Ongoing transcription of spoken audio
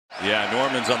Yeah,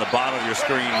 Norman's on the bottom of your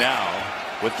screen now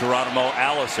with Geronimo.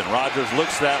 Allison. Rodgers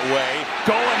looks that way,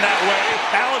 going that way.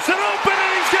 Allison open,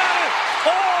 and he's got it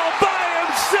all by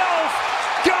himself.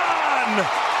 Gone.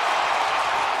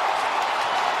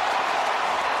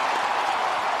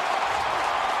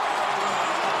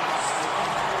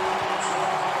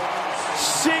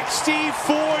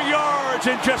 "64 yards,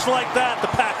 and just like that, the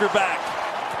Packer back."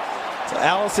 So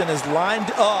Allison is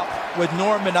lined up with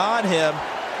Norman on him,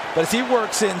 but as he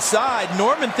works inside,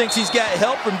 Norman thinks he's got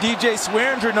help from DJ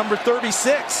Swearinger, number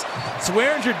 36.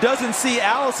 Swearinger doesn't see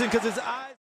Allison because his eyes...